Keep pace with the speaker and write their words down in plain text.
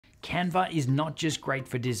Canva is not just great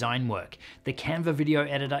for design work. The Canva Video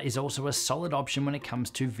Editor is also a solid option when it comes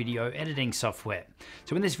to video editing software.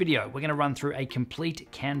 So in this video, we're going to run through a complete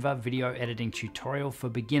Canva video editing tutorial for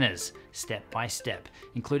beginners, step by step,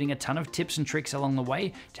 including a ton of tips and tricks along the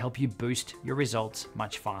way to help you boost your results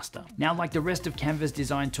much faster. Now, like the rest of Canva's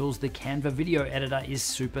design tools, the Canva Video Editor is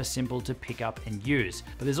super simple to pick up and use,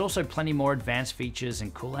 but there's also plenty more advanced features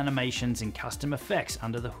and cool animations and custom effects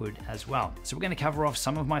under the hood as well. So we're going to cover off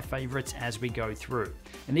some of my favorites as we go through.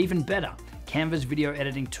 And even better, Canva's video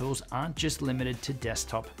editing tools aren't just limited to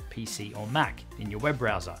desktop, PC, or Mac in your web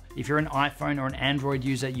browser. If you're an iPhone or an Android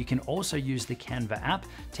user, you can also use the Canva app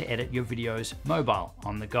to edit your videos mobile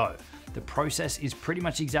on the go. The process is pretty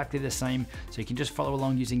much exactly the same, so you can just follow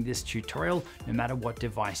along using this tutorial no matter what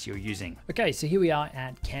device you're using. Okay, so here we are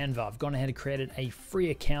at Canva. I've gone ahead and created a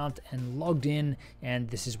free account and logged in, and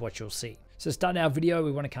this is what you'll see. So to start our video,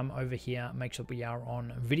 we want to come over here, make sure we are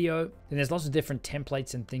on video. And there's lots of different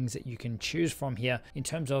templates and things that you can choose from here in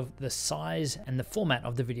terms of the size and the format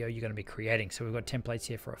of the video you're going to be creating. So we've got templates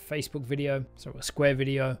here for a Facebook video, so a square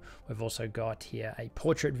video. We've also got here a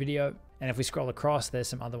portrait video. And if we scroll across, there's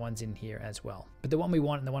some other ones in here as well. But the one we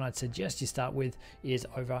want and the one I'd suggest you start with is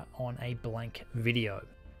over on a blank video.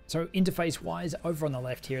 So interface wise, over on the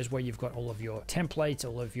left here is where you've got all of your templates,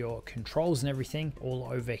 all of your controls and everything all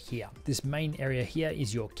over here. This main area here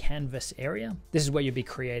is your canvas area. This is where you'll be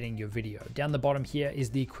creating your video. Down the bottom here is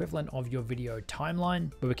the equivalent of your video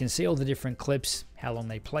timeline, where we can see all the different clips, how long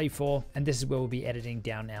they play for, and this is where we'll be editing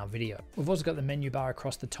down our video. We've also got the menu bar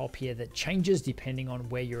across the top here that changes depending on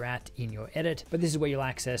where you're at in your edit, but this is where you'll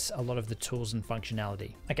access a lot of the tools and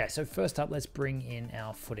functionality. Okay, so first up, let's bring in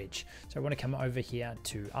our footage. So I want to come over here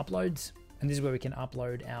to uploads. And this is where we can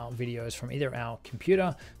upload our videos from either our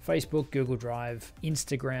computer, Facebook, Google Drive,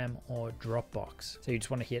 Instagram, or Dropbox. So you just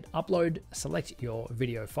want to hit upload, select your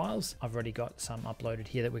video files. I've already got some uploaded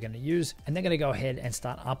here that we're going to use, and they're going to go ahead and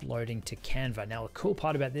start uploading to Canva. Now, the cool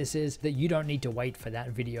part about this is that you don't need to wait for that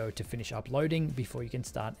video to finish uploading before you can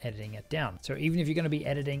start editing it down. So even if you're going to be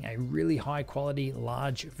editing a really high quality,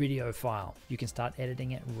 large video file, you can start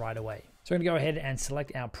editing it right away. So I'm going to go ahead and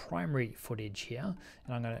select our primary footage here,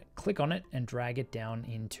 and I'm going to click on it and drag it down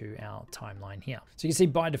into our timeline here. So you can see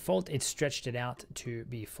by default, it's stretched it out to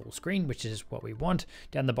be full screen, which is what we want.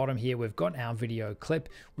 Down the bottom here, we've got our video clip.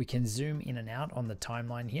 We can zoom in and out on the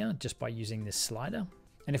timeline here just by using this slider.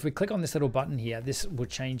 And if we click on this little button here, this will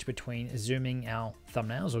change between zooming our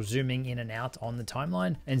thumbnails or zooming in and out on the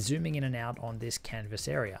timeline and zooming in and out on this canvas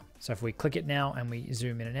area. So if we click it now and we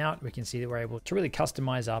zoom in and out, we can see that we're able to really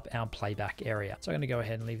customize up our playback area. So I'm going to go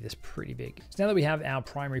ahead and leave this pretty big. So now that we have our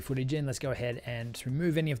primary footage in, let's go ahead and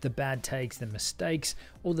remove any of the bad takes, the mistakes,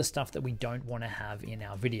 all the stuff that we don't want to have in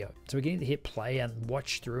our video. So we can either hit play and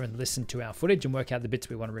watch through and listen to our footage and work out the bits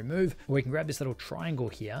we want to remove, or we can grab this little triangle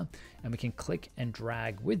here and we can click and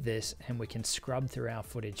drag with this, and we can scrub through our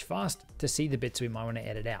footage fast to see the bits we might want to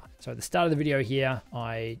edit out. So at the start of the video here,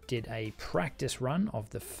 I did a practice run of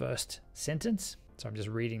the first sentence. So I'm just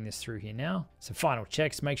reading this through here now. Some final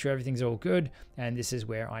checks, make sure everything's all good. And this is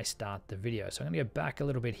where I start the video. So I'm going to go back a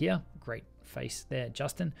little bit here. Great face there,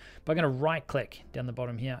 Justin. But I'm going to right click down the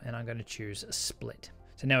bottom here, and I'm going to choose split.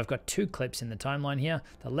 So now we've got two clips in the timeline here.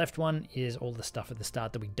 The left one is all the stuff at the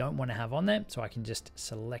start that we don't want to have on there. So I can just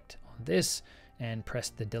select on this and press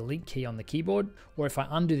the delete key on the keyboard. Or if I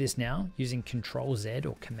undo this now using Control Z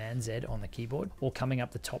or Command Z on the keyboard, or coming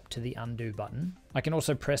up the top to the undo button, I can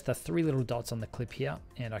also press the three little dots on the clip here,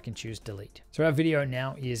 and I can choose delete. So our video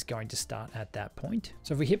now is going to start at that point.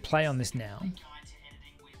 So if we hit play on this now,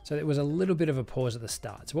 so there was a little bit of a pause at the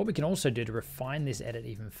start. So what we can also do to refine this edit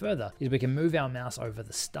even further is we can move our mouse over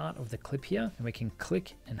the start of the clip here, and we can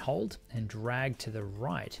click and hold and drag to the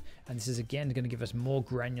right. And this is again going to give us more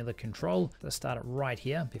granular control. Let's start it right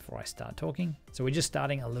here before I start talking. So we're just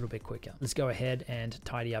starting a little bit quicker. Let's go ahead and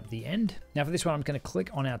tidy up the end. Now for this one, I'm going to click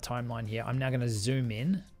on our timeline here. I'm now going to zoom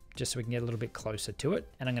in just so we can get a little bit closer to it.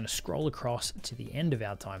 And I'm going to scroll across to the end of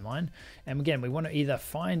our timeline. And again, we want to either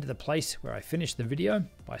find the place where I finished the video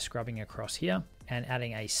by scrubbing across here and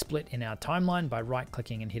adding a split in our timeline by right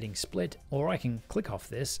clicking and hitting split, or I can click off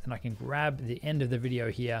this and I can grab the end of the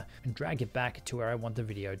video here and drag it back to where I want the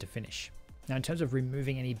video to finish. Now, in terms of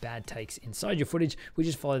removing any bad takes inside your footage, we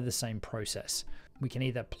just follow the same process. We can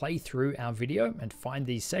either play through our video and find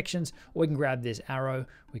these sections, or we can grab this arrow,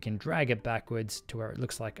 we can drag it backwards to where it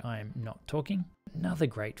looks like I'm not talking. Another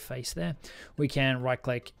great face there. We can right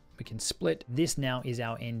click, we can split. This now is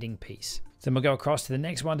our ending piece. So then we'll go across to the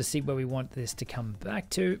next one to see where we want this to come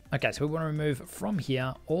back to. Okay, so we want to remove from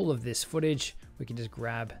here all of this footage. We can just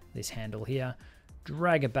grab this handle here,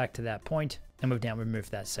 drag it back to that point, and we've now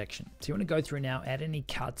removed that section. So you want to go through now, add any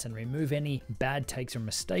cuts and remove any bad takes or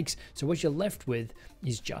mistakes. So what you're left with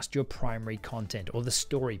is just your primary content or the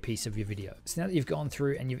story piece of your video. So now that you've gone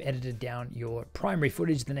through and you've edited down your primary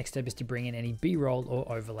footage, the next step is to bring in any B-roll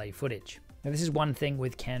or overlay footage. Now this is one thing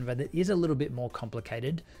with Canva that is a little bit more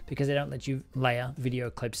complicated because they don't let you layer video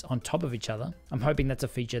clips on top of each other. I'm hoping that's a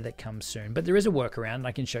feature that comes soon, but there is a workaround and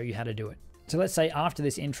I can show you how to do it. So let's say after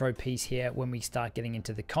this intro piece here, when we start getting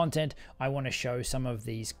into the content, I want to show some of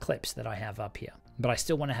these clips that I have up here, but I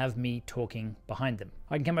still want to have me talking behind them.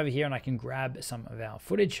 I can come over here and I can grab some of our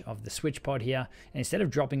footage of the switch pod here. And instead of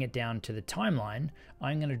dropping it down to the timeline,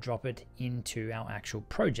 I'm going to drop it into our actual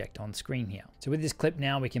project on screen here. So with this clip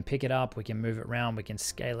now, we can pick it up, we can move it around, we can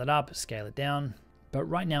scale it up, scale it down. But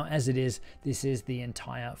right now, as it is, this is the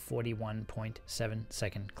entire 41.7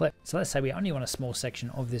 second clip. So let's say we only want a small section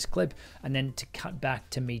of this clip and then to cut back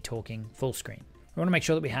to me talking full screen. We want to make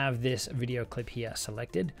sure that we have this video clip here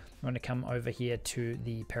selected. We want to come over here to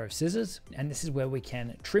the pair of scissors, and this is where we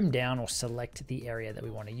can trim down or select the area that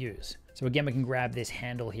we want to use. So again, we can grab this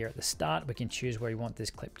handle here at the start. We can choose where we want this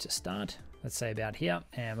clip to start. Let's say about here,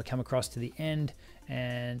 and we come across to the end,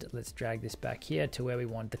 and let's drag this back here to where we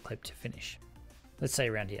want the clip to finish. Let's say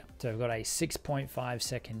around here. So we've got a 6.5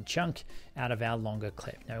 second chunk out of our longer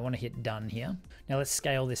clip. Now we want to hit done here. Now let's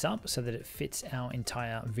scale this up so that it fits our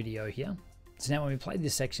entire video here. So now when we play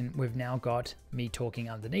this section, we've now got me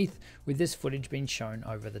talking underneath with this footage being shown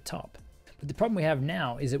over the top. But the problem we have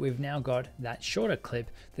now is that we've now got that shorter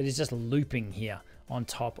clip that is just looping here on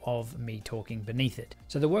top of me talking beneath it.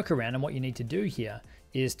 So the workaround and what you need to do here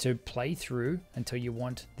is to play through until you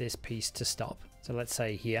want this piece to stop. So let's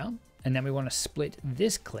say here, and then we want to split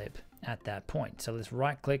this clip at that point. So let's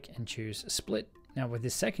right click and choose split. Now with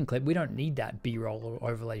this second clip, we don't need that B-roll or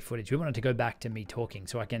overlay footage. We want it to go back to me talking.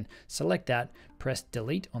 So I can select that, press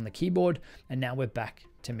delete on the keyboard, and now we're back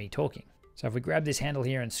to me talking. So if we grab this handle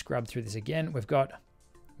here and scrub through this again, we've got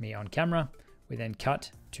me on camera. We then cut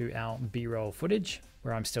to our B-roll footage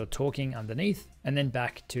where I'm still talking underneath, and then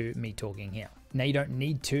back to me talking here. Now you don't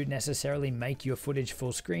need to necessarily make your footage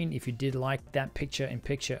full screen. If you did like that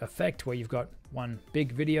picture-in-picture effect where you've got one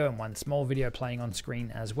big video and one small video playing on screen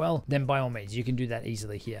as well, then by all means, you can do that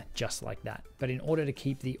easily here, just like that. But in order to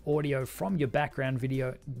keep the audio from your background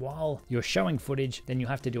video while you're showing footage, then you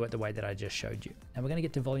have to do it the way that I just showed you. And we're gonna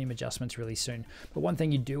get to volume adjustments really soon. But one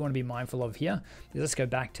thing you do wanna be mindful of here is, let's go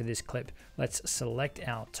back to this clip. Let's select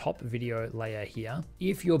our top video layer here.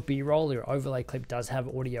 If your B-roll or overlay clip does have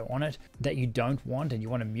audio on it that you don't want and you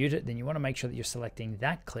wanna mute it, then you wanna make sure that you're selecting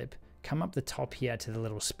that clip. Come up the top here to the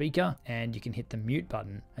little speaker and you can hit the mute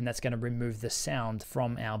button, and that's going to remove the sound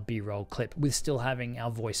from our B-roll clip with still having our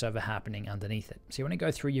voiceover happening underneath it. So you want to go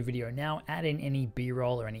through your video now, add in any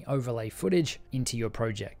B-roll or any overlay footage into your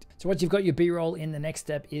project. So once you've got your B-roll in, the next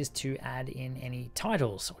step is to add in any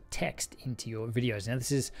titles or text into your videos. Now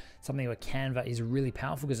this is something where Canva is really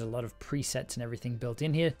powerful because there's a lot of presets and everything built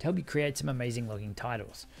in here to help you create some amazing looking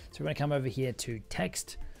titles. So we're going to come over here to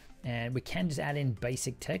text. And we can just add in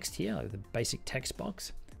basic text here, like the basic text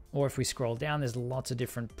box. Or if we scroll down, there's lots of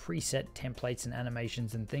different preset templates and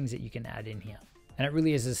animations and things that you can add in here. And it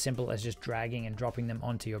really is as simple as just dragging and dropping them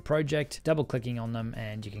onto your project, double clicking on them,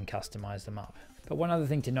 and you can customize them up. But one other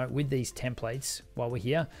thing to note with these templates while we're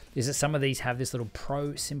here is that some of these have this little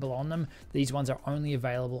Pro symbol on them. These ones are only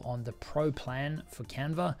available on the Pro plan for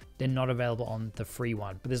Canva. They're not available on the free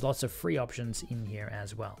one, but there's lots of free options in here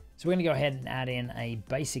as well. So we're gonna go ahead and add in a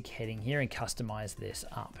basic heading here and customize this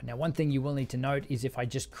up. Now, one thing you will need to note is if I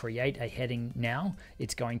just create a heading now,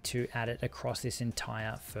 it's going to add it across this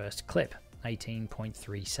entire first clip.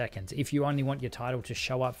 18.3 seconds. If you only want your title to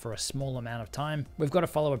show up for a small amount of time, we've got to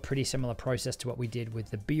follow a pretty similar process to what we did with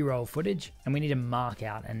the B-roll footage, and we need to mark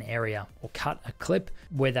out an area or cut a clip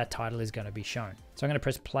where that title is going to be shown. So I'm going to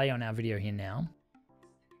press play on our video here now.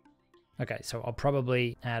 Okay, so I'll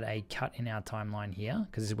probably add a cut in our timeline here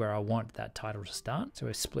because this is where I want that title to start. So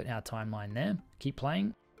we've split our timeline there. Keep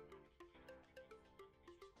playing.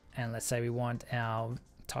 And let's say we want our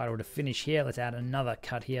title to finish here. Let's add another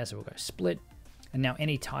cut here. So we'll go split. And now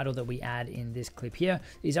any title that we add in this clip here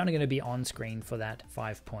is only going to be on screen for that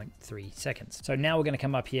 5.3 seconds. So now we're going to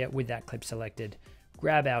come up here with that clip selected,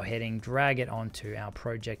 grab our heading, drag it onto our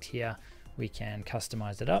project here. We can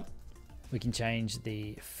customize it up. We can change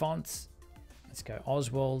the fonts. Let's go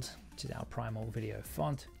Oswald, which is our Primal Video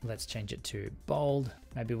font. Let's change it to bold.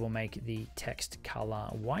 Maybe we'll make the text color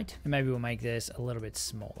white, and maybe we'll make this a little bit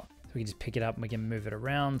smaller. So we can just pick it up and we can move it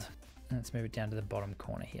around. And let's move it down to the bottom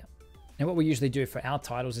corner here. Now what we usually do for our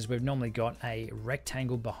titles is we've normally got a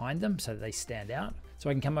rectangle behind them so that they stand out. So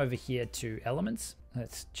I can come over here to elements.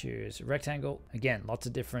 Let's choose rectangle. Again, lots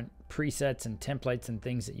of different presets and templates and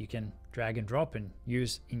things that you can drag and drop and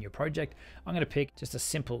use in your project. I'm going to pick just a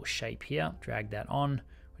simple shape here, drag that on.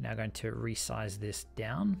 We're now going to resize this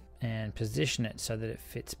down and position it so that it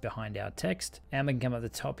fits behind our text. And we can come up the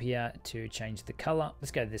top here to change the color. Let's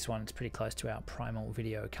go to this one. It's pretty close to our Primal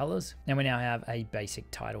Video colors. And we now have a basic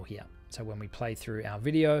title here. So when we play through our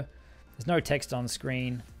video, there's no text on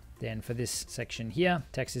screen. Then for this section here,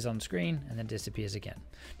 text is on screen and then disappears again.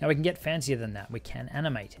 Now we can get fancier than that. We can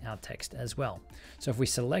animate our text as well. So if we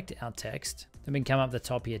select our text, then we can come up the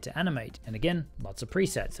top here to animate. And again, lots of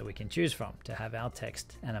presets that we can choose from to have our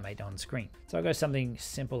text animate on screen. So I'll go something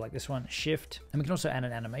simple like this one, shift. And we can also add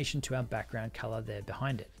an animation to our background color there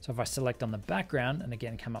behind it. So if I select on the background and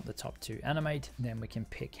again, come up the top to animate, then we can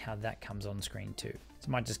pick how that comes on screen too. So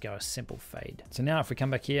I might just go a simple fade. So now if we come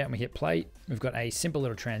back here and we hit play, we've got a simple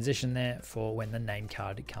little transition there for when the name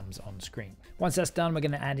card comes on screen. Once that's done, we're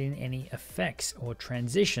going to add in any effects or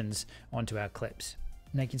transitions onto our clips.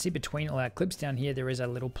 Now you can see between all our clips down here, there is a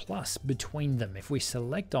little plus between them. If we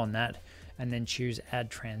select on that and then choose add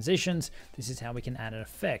transitions, this is how we can add an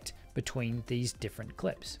effect between these different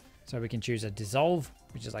clips. So we can choose a dissolve,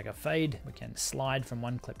 which is like a fade. We can slide from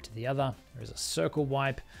one clip to the other. There is a circle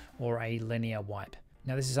wipe or a linear wipe.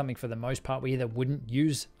 Now this is something for the most part we either wouldn't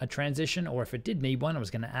use a transition, or if it did need one, I was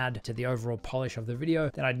going to add to the overall polish of the video,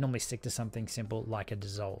 then I'd normally stick to something simple like a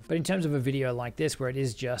dissolve. But in terms of a video like this, where it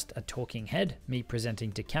is just a talking head, me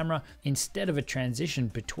presenting to camera, instead of a transition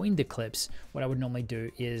between the clips, what I would normally do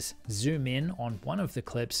is zoom in on one of the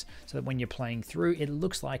clips so that when you're playing through, it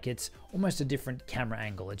looks like it's almost a different camera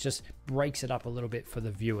angle. It just breaks it up a little bit for the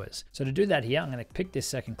viewers. So to do that here, I'm going to pick this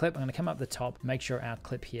second clip. I'm going to come up the top, make sure our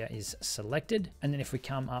clip here is selected. And then if we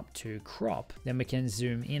come up to crop, then we can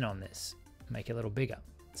zoom in on this, make it a little bigger,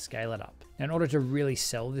 scale it up. Now, in order to really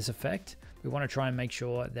sell this effect, we want to try and make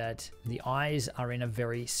sure that the eyes are in a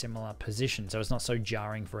very similar position, so it's not so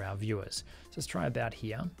jarring for our viewers. So let's try about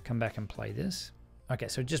here, come back and play this. Okay,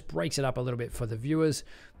 so it just breaks it up a little bit for the viewers,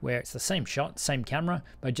 where it's the same shot, same camera,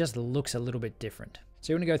 but it just looks a little bit different.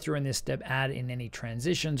 So you want to go through in this step, add in any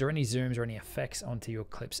transitions or any zooms or any effects onto your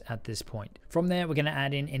clips at this point. From there, we're going to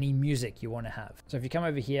add in any music you want to have. So if you come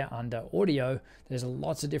over here under audio, there's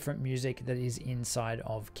lots of different music that is inside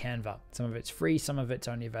of Canva. Some of it's free, some of it's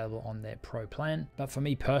only available on their pro plan. But for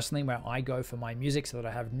me personally, where I go for my music so that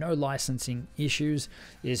I have no licensing issues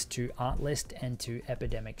is to Artlist and to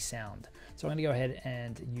Epidemic Sound. So I'm going to go ahead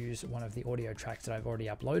and use one of the audio tracks that I've already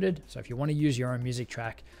uploaded. So if you want to use your own music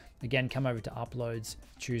track, again, come over to uploads,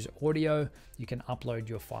 choose audio. You can upload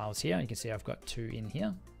your files here. You can see I've got 2 in here.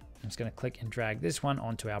 I'm just going to click and drag this one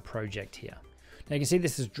onto our project here. Now you can see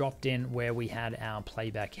this is dropped in where we had our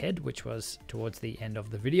playback head, which was towards the end of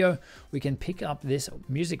the video. We can pick up this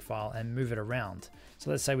music file and move it around. So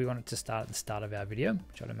let's say we want it to start at the start of our video,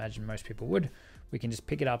 which I'd imagine most people would. We can just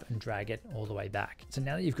pick it up and drag it all the way back. So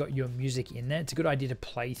now that you've got your music in there, it's a good idea to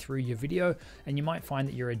play through your video, and you might find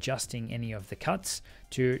that you're adjusting any of the cuts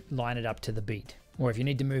to line it up to the beat. Or if you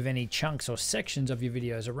need to move any chunks or sections of your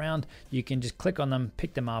videos around, you can just click on them,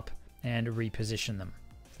 pick them up, and reposition them.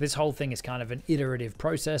 This whole thing is kind of an iterative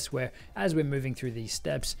process where as we're moving through these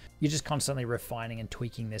steps, you're just constantly refining and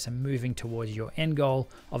tweaking this and moving towards your end goal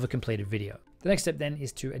of a completed video. The next step then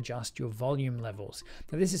is to adjust your volume levels.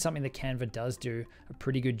 Now this is something that Canva does do a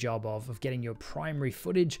pretty good job of getting your primary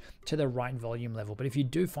footage to the right volume level. But if you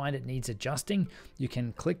do find it needs adjusting, you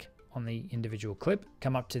can click on the individual clip,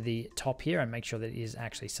 come up to the top here and make sure that it is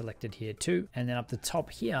actually selected here too. And then up the top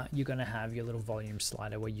here, you're going to have your little volume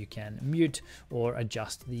slider where you can mute or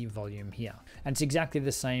adjust the volume here. And it's exactly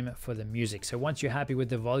the same for the music. So once you're happy with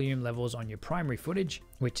the volume levels on your primary footage,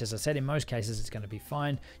 which as I said, in most cases, it's going to be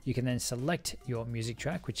fine, you can then select your music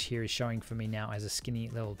track, which here is showing for me now as a skinny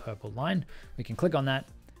little purple line. We can click on that,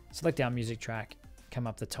 select our music track, come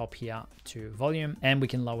up the top here to volume, and we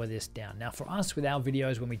can lower this down. Now for us with our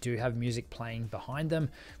videos, when we do have music playing behind them,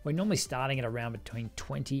 we're normally starting at around between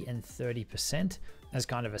 20 and 30% as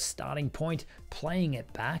kind of a starting point, playing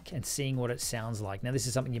it back and seeing what it sounds like. Now this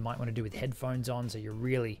is something you might want to do with headphones on, so you're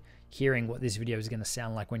really hearing what this video is going to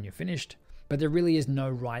sound like when you're finished. But there really is no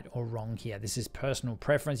right or wrong here. This is personal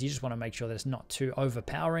preference. You just want to make sure that it's not too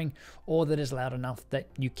overpowering or that it's loud enough that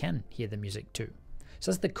you can hear the music too. So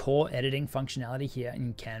that's the core editing functionality here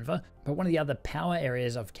in Canva. But one of the other power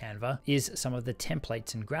areas of Canva is some of the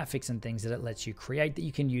templates and graphics and things that it lets you create that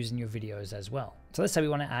you can use in your videos as well. So let's say we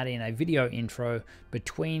want to add in a video intro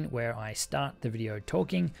between where I start the video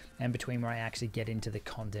talking and between where I actually get into the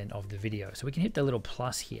content of the video. So we can hit the little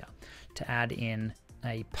plus here to add in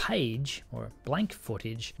a page or blank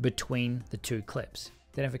footage between the two clips.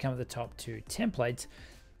 Then if we come at the top to templates,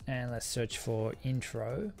 and let's search for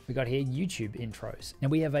intro. We got here YouTube intros. Now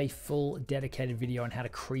we have a full dedicated video on how to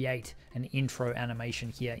create an intro animation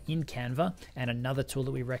here in Canva, and another tool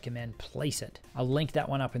that we recommend, Placeit. I'll link that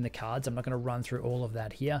one up in the cards. I'm not going to run through all of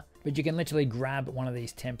that here, but you can literally grab one of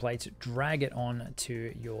these templates, drag it on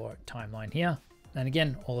to your timeline here. And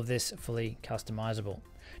again, all of this fully customizable.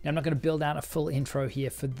 Now I'm not going to build out a full intro here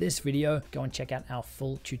for this video. Go and check out our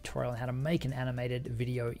full tutorial on how to make an animated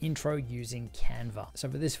video intro using Canva. So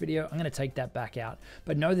for this video, I'm going to take that back out,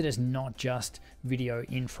 but know that it's not just video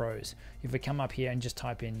intros. If we come up here and just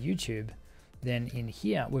type in YouTube, then in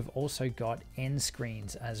here, we've also got end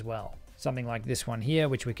screens as well. Something like this one here,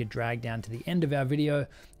 which we could drag down to the end of our video.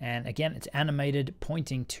 And again, it's animated,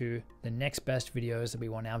 pointing to the next best videos that we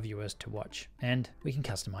want our viewers to watch. And we can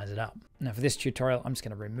customize it up. Now for this tutorial, I'm just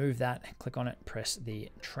going to remove that, click on it, press the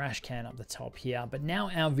trash can up the top here. But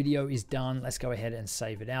now our video is done. Let's go ahead and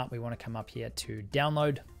save it out. We want to come up here to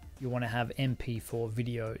download. You want to have MP4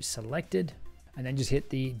 video selected, and then just hit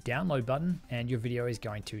the download button and your video is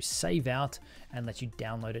going to save out and let you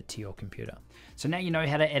download it to your computer. So now you know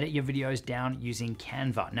how to edit your videos down using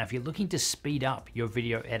Canva. Now, if you're looking to speed up your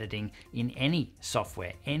video editing in any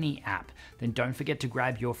software, any app, then don't forget to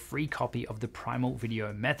grab your free copy of the Primal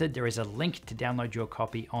Video Method. There is a link to download your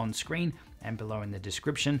copy on screen and below in the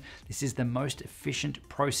description. This is the most efficient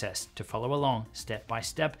process to follow along step by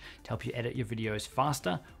step to help you edit your videos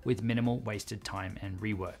faster with minimal wasted time and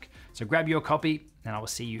rework. So grab your copy and I will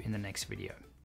see you in the next video.